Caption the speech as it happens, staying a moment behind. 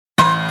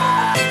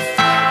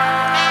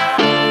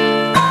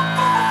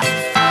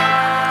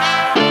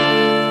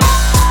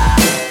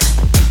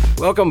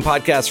Welcome,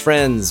 podcast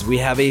friends. We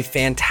have a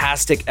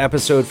fantastic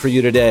episode for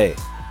you today.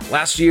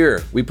 Last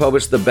year, we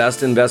published The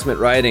Best Investment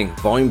Writing,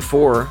 Volume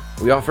 4.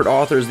 We offered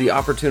authors the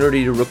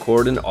opportunity to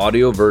record an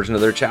audio version of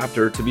their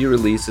chapter to be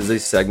released as a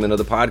segment of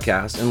the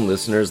podcast, and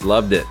listeners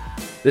loved it.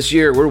 This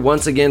year, we're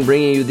once again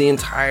bringing you the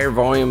entire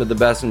volume of The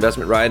Best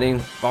Investment Writing,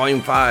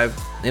 Volume 5,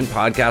 in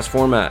podcast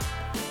format.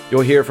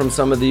 You'll hear from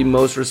some of the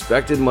most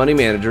respected money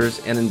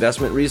managers and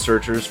investment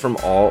researchers from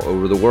all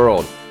over the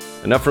world.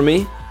 Enough from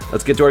me.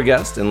 Let's get to our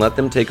guest and let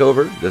them take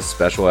over this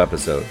special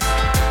episode.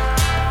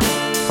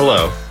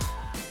 Hello,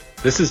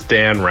 this is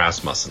Dan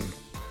Rasmussen.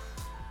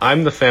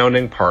 I'm the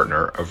founding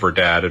partner of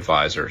Verdad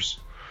Advisors.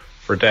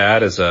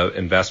 Verdad is an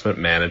investment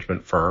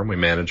management firm. We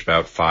manage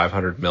about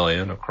 $500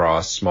 million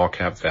across small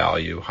cap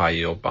value, high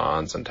yield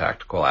bonds, and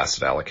tactical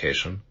asset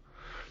allocation.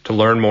 To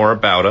learn more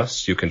about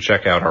us, you can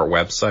check out our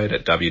website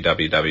at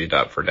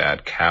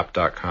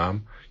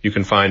www.verdadcap.com. You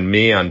can find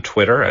me on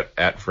Twitter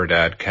at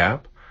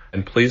verdadcap.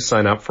 And please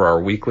sign up for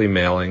our weekly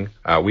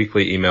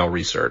email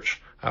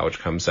research, which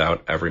comes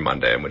out every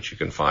Monday and which you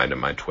can find in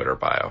my Twitter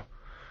bio.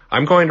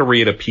 I'm going to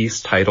read a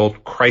piece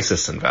titled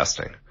Crisis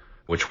Investing,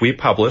 which we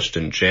published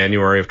in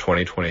January of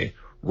 2020,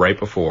 right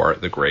before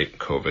the great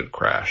COVID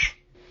crash.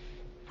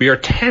 We are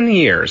 10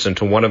 years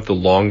into one of the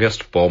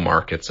longest bull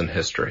markets in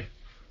history.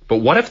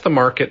 But what if the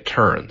market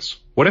turns?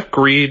 What if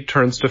greed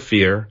turns to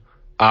fear,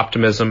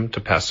 optimism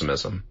to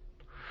pessimism?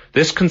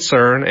 This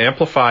concern,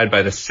 amplified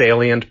by the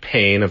salient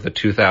pain of the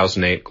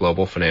 2008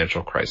 global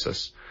financial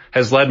crisis,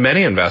 has led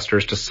many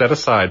investors to set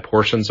aside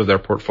portions of their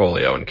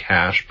portfolio in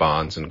cash,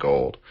 bonds, and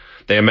gold.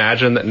 They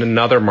imagine that in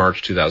another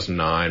March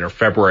 2009 or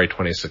February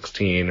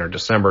 2016 or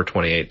December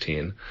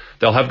 2018,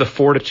 they'll have the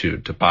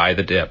fortitude to buy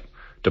the dip,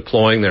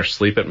 deploying their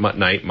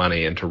sleep-at-night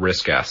money into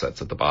risk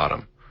assets at the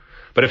bottom.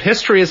 But if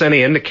history is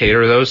any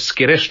indicator, those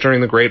skittish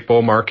during the great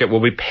bull market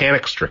will be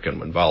panic-stricken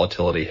when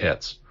volatility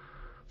hits.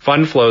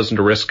 Fund flows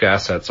into risk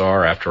assets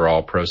are, after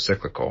all,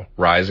 pro-cyclical,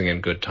 rising in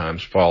good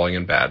times, falling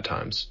in bad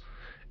times.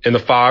 In the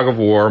fog of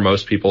war,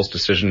 most people's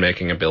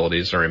decision-making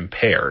abilities are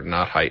impaired,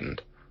 not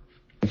heightened.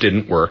 It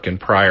didn't work in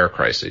prior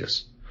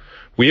crises.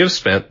 We have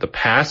spent the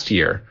past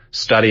year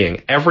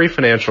studying every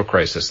financial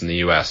crisis in the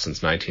U.S.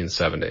 since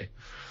 1970.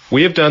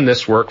 We have done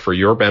this work for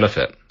your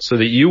benefit, so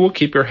that you will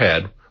keep your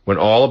head when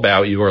all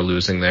about you are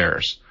losing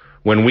theirs.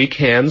 When weak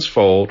hands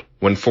fold,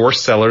 when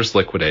forced sellers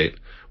liquidate,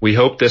 we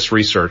hope this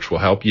research will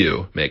help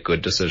you make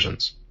good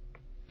decisions.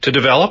 To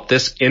develop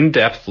this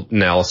in-depth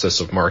analysis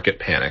of market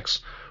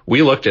panics,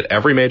 we looked at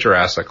every major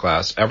asset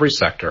class, every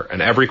sector,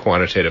 and every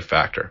quantitative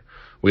factor.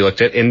 We looked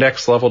at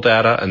index-level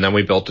data, and then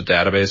we built a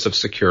database of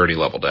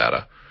security-level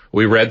data.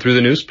 We read through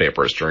the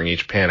newspapers during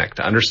each panic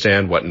to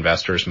understand what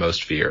investors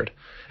most feared,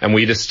 and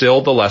we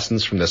distilled the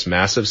lessons from this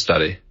massive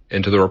study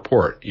into the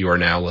report you are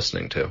now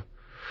listening to.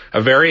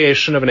 A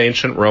variation of an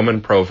ancient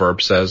Roman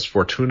proverb says,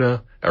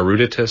 Fortuna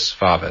eruditus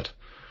favit.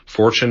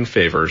 Fortune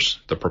favors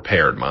the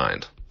prepared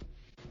mind.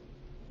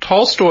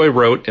 Tolstoy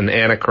wrote in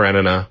Anna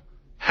Karenina,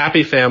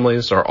 happy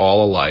families are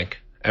all alike.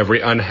 Every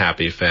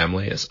unhappy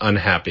family is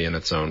unhappy in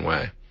its own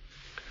way.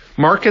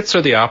 Markets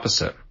are the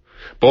opposite.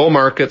 Bull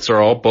markets are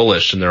all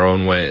bullish in their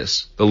own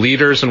ways. The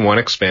leaders in one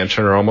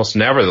expansion are almost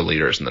never the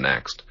leaders in the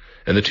next.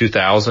 In the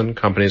 2000s,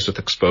 companies with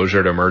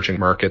exposure to emerging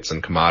markets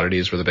and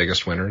commodities were the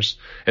biggest winners.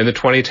 In the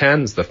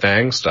 2010s, the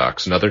FANG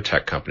stocks and other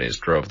tech companies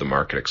drove the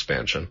market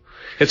expansion.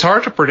 It's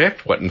hard to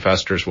predict what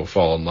investors will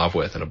fall in love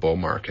with in a bull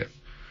market.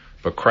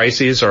 But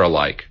crises are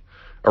alike.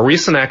 A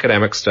recent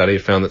academic study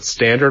found that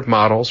standard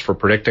models for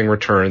predicting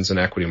returns in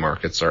equity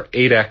markets are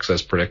 8x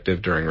as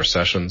predictive during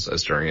recessions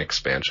as during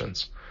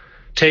expansions.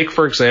 Take,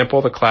 for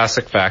example, the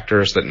classic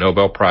factors that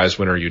Nobel Prize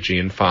winner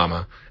Eugene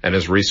Fama and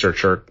his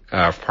researcher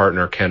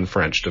partner Ken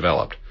French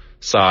developed: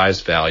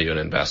 size, value, and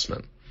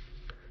investment.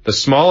 The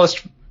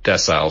smallest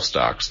decile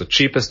stocks, the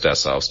cheapest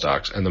decile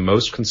stocks, and the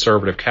most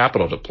conservative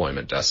capital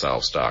deployment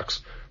decile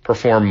stocks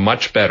perform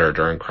much better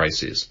during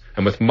crises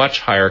and with much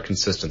higher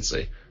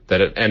consistency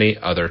than at any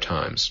other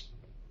times.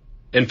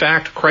 In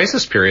fact,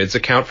 crisis periods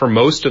account for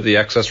most of the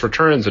excess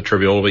returns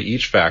attributable to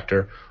each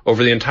factor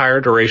over the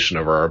entire duration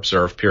of our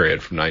observed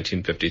period from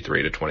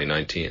 1953 to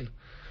 2019.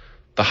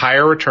 The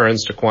higher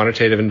returns to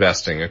quantitative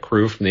investing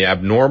accrue from the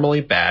abnormally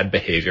bad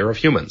behavior of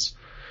humans.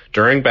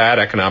 During bad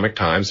economic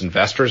times,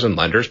 investors and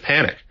lenders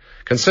panic.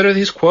 Consider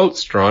these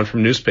quotes drawn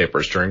from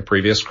newspapers during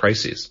previous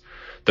crises.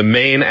 The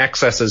main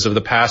excesses of the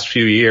past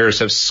few years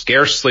have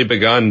scarcely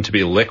begun to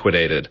be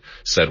liquidated,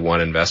 said one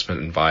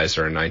investment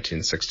advisor in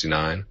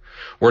 1969.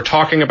 We're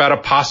talking about a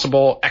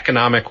possible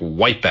economic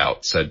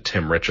wipeout, said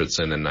Tim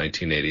Richardson in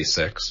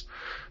 1986.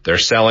 They're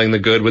selling the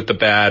good with the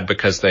bad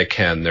because they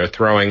can. They're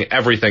throwing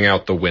everything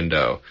out the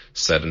window,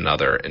 said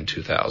another in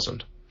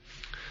 2000.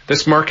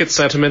 This market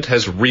sentiment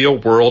has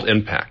real-world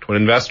impact. When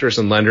investors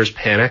and lenders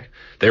panic,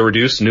 they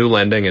reduce new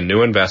lending and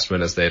new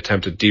investment as they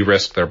attempt to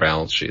de-risk their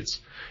balance sheets.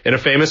 In a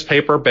famous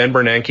paper, Ben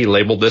Bernanke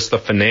labeled this the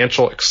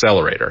financial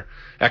accelerator.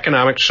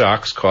 Economic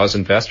shocks cause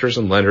investors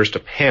and lenders to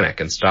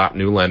panic and stop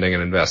new lending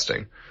and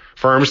investing.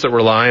 Firms that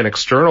rely on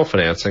external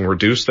financing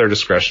reduce their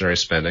discretionary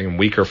spending, and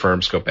weaker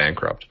firms go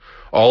bankrupt.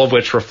 all of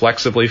which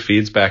reflexively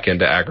feeds back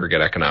into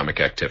aggregate economic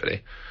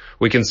activity.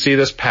 We can see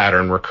this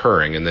pattern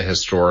recurring in the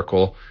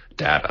historical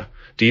data.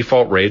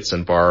 Default rates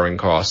and borrowing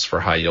costs for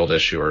high-yield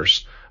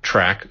issuers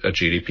track a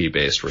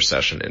GDP-based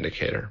recession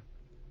indicator.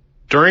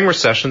 During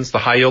recessions, the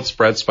high-yield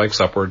spread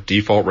spikes upward,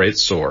 default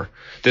rates soar.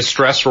 This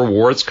stress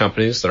rewards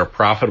companies that are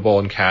profitable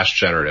and cash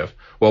generative,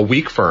 while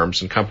weak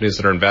firms and companies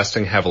that are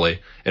investing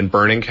heavily and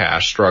burning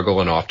cash struggle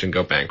and often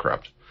go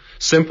bankrupt.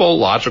 Simple,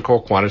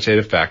 logical,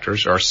 quantitative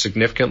factors are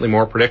significantly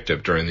more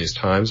predictive during these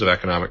times of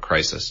economic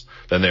crisis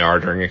than they are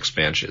during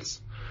expansions.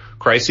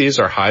 Crises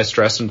are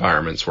high-stress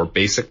environments where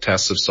basic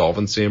tests of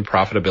solvency and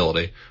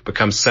profitability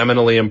become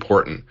seminally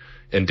important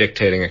in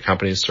dictating a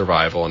company's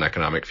survival and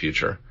economic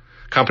future.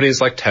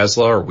 Companies like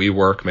Tesla or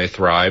WeWork may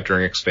thrive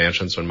during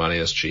expansions when money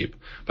is cheap,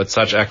 but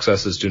such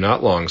excesses do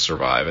not long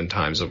survive in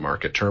times of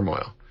market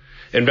turmoil.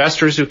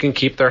 Investors who can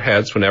keep their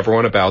heads when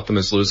everyone about them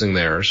is losing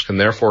theirs can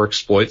therefore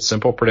exploit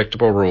simple,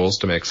 predictable rules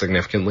to make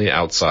significantly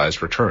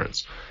outsized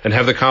returns, and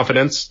have the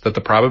confidence that the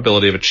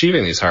probability of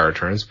achieving these high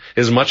returns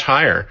is much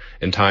higher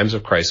in times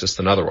of crisis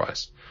than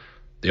otherwise.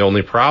 The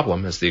only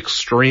problem is the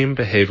extreme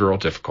behavioral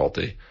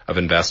difficulty of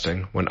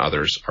investing when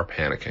others are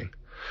panicking.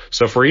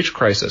 So for each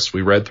crisis,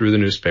 we read through the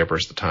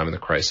newspapers at the time of the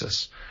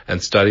crisis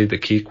and studied the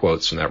key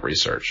quotes from that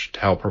research to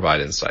help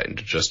provide insight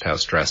into just how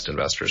stressed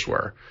investors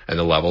were and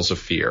the levels of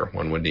fear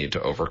one would need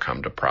to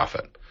overcome to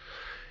profit.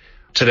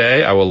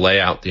 Today, I will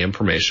lay out the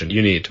information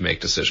you need to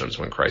make decisions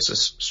when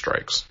crisis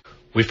strikes.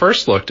 We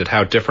first looked at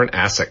how different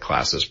asset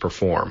classes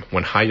perform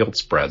when high-yield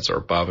spreads are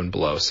above and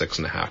below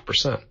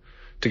 6.5%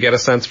 to get a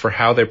sense for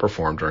how they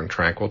perform during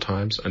tranquil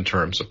times and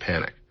terms of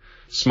panic.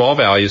 Small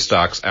value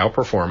stocks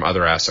outperform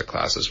other asset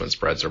classes when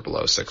spreads are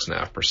below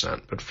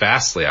 6.5%, but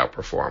vastly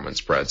outperform when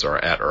spreads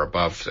are at or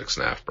above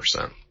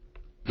 6.5%.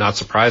 Not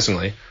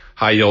surprisingly,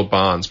 high-yield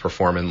bonds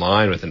perform in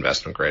line with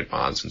investment-grade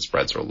bonds when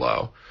spreads are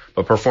low,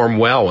 but perform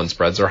well when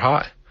spreads are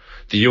high.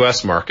 The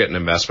U.S. market and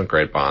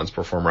investment-grade bonds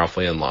perform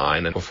roughly in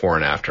line and before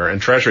and after,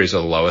 and treasuries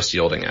are the lowest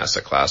yielding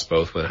asset class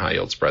both when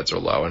high-yield spreads are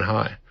low and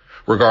high.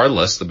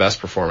 Regardless, the best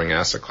performing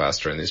asset class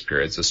during these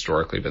periods has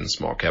historically been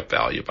small-cap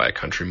value by a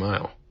country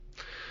mile.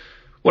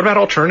 What about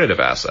alternative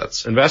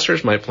assets?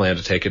 Investors might plan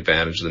to take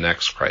advantage of the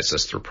next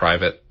crisis through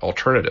private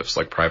alternatives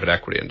like private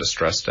equity and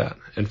distressed debt.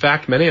 In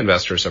fact, many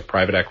investors have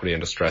private equity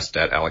and distressed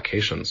debt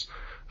allocations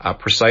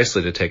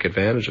precisely to take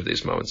advantage of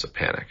these moments of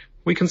panic.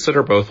 We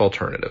consider both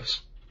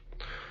alternatives.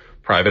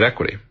 Private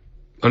equity.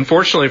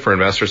 Unfortunately for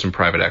investors in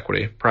private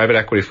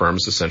equity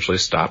firms essentially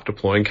stop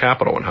deploying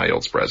capital when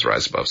high-yield spreads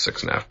rise above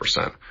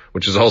 6.5%,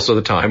 which is also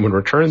the time when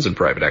returns in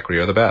private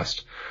equity are the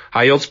best.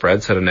 High-yield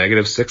spreads had a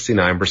negative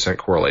 69%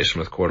 correlation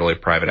with quarterly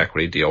private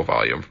equity deal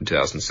volume from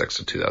 2006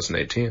 to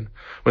 2018.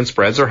 When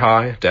spreads are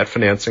high, debt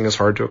financing is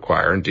hard to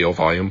acquire and deal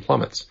volume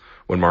plummets.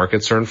 When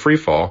markets are in free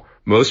fall,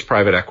 most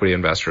private equity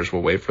investors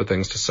will wait for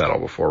things to settle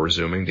before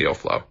resuming deal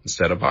flow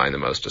instead of buying the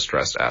most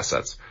distressed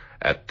assets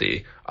at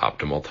the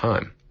optimal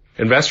time.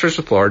 Investors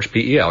with large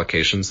PE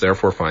allocations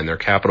therefore find their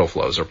capital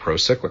flows are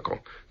pro-cyclical.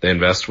 They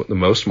invest the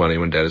most money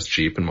when debt is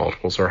cheap and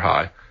multiples are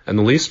high, and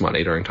the least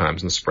money during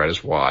times when the spread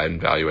is wide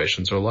and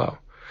valuations are low.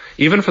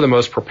 Even for the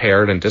most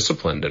prepared and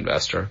disciplined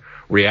investor,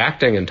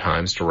 reacting in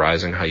times to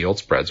rising high-yield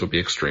spreads would be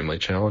extremely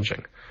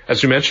challenging.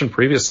 As we mentioned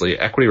previously,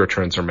 equity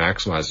returns are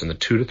maximized in the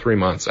 2 to 3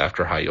 months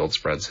after high-yield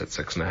spreads hit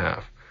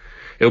 6.5.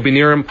 It would be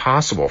near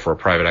impossible for a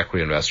private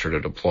equity investor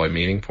to deploy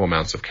meaningful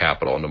amounts of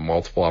capital into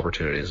multiple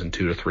opportunities in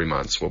 2 to 3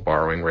 months while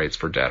borrowing rates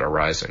for debt are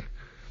rising.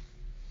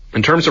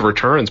 In terms of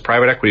returns,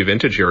 private equity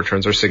vintage year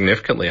returns are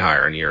significantly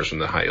higher in years when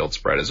the high yield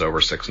spread is over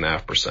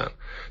 6.5%.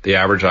 The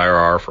average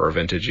IRR for a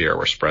vintage year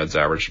where spreads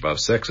average above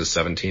 6 is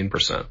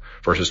 17%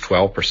 versus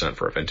 12%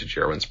 for a vintage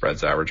year when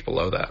spreads average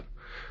below that.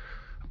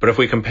 But if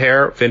we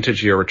compare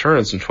vintage year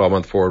returns and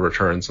 12-month forward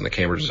returns in the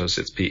Cambridge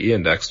Associates PE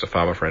Index to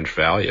Fama French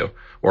Value,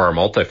 or our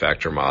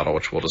multi-factor model,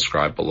 which we'll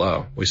describe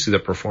below, we see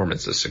that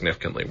performance is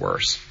significantly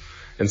worse.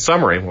 In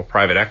summary, while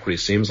private equity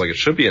seems like it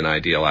should be an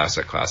ideal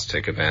asset class to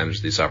take advantage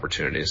of these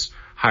opportunities,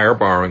 higher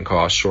borrowing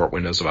costs, short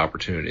windows of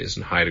opportunities,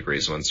 and high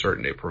degrees of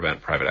uncertainty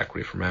prevent private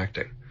equity from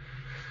acting.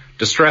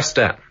 Distressed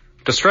debt.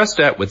 Distressed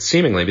debt would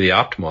seemingly be the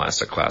optimal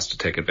asset class to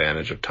take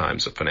advantage of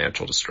times of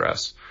financial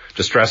distress.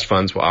 Distressed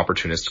funds will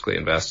opportunistically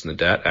invest in the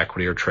debt,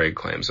 equity, or trade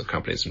claims of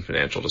companies in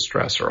financial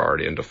distress or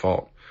already in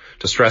default.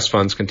 Distressed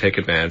funds can take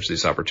advantage of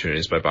these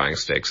opportunities by buying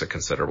stakes at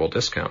considerable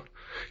discount.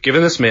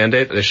 Given this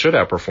mandate, they should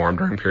outperform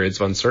during periods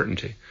of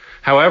uncertainty.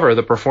 However,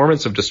 the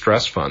performance of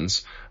distressed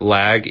funds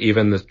lag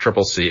even the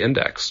CCC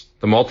index.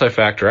 The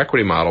multi-factor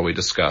equity model we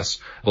discuss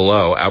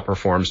below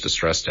outperforms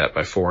distressed debt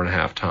by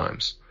 4.5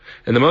 times.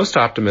 In the most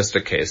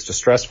optimistic case,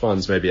 distressed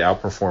funds may be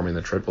outperforming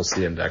the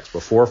CCC index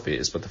before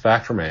fees, but the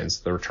fact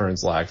remains the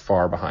returns lag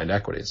far behind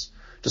equities.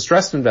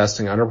 Distressed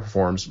investing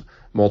underperforms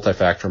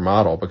multi-factor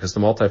model because the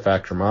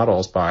multi-factor model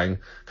is buying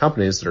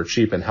companies that are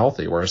cheap and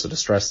healthy, whereas the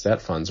distressed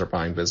debt funds are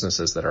buying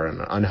businesses that are in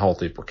an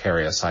unhealthy,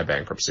 precarious, high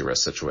bankruptcy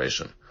risk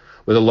situation.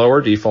 With a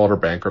lower default or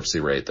bankruptcy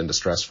rate than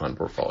distressed fund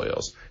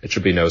portfolios, it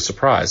should be no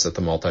surprise that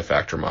the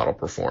multi-factor model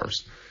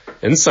performs.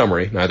 In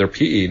summary, neither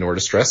PE nor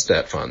distressed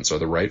debt funds are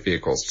the right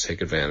vehicles to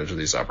take advantage of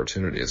these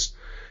opportunities.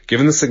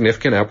 Given the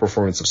significant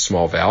outperformance of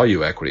small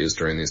value equities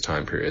during these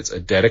time periods, a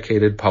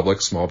dedicated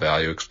public small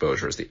value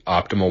exposure is the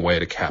optimal way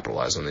to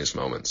capitalize on these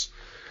moments.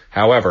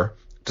 However,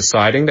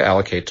 deciding to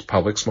allocate to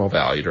public small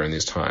value during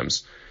these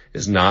times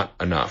is not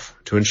enough.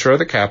 To ensure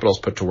that capital is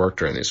put to work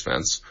during these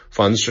events,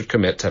 funds should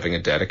commit to having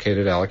a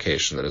dedicated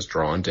allocation that is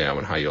drawn down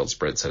when high yield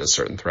spreads hit a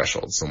certain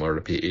threshold, similar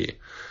to PE.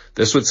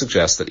 This would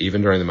suggest that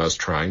even during the most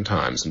trying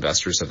times,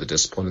 investors have the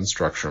discipline and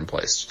structure in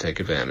place to take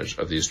advantage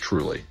of these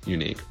truly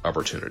unique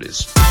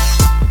opportunities.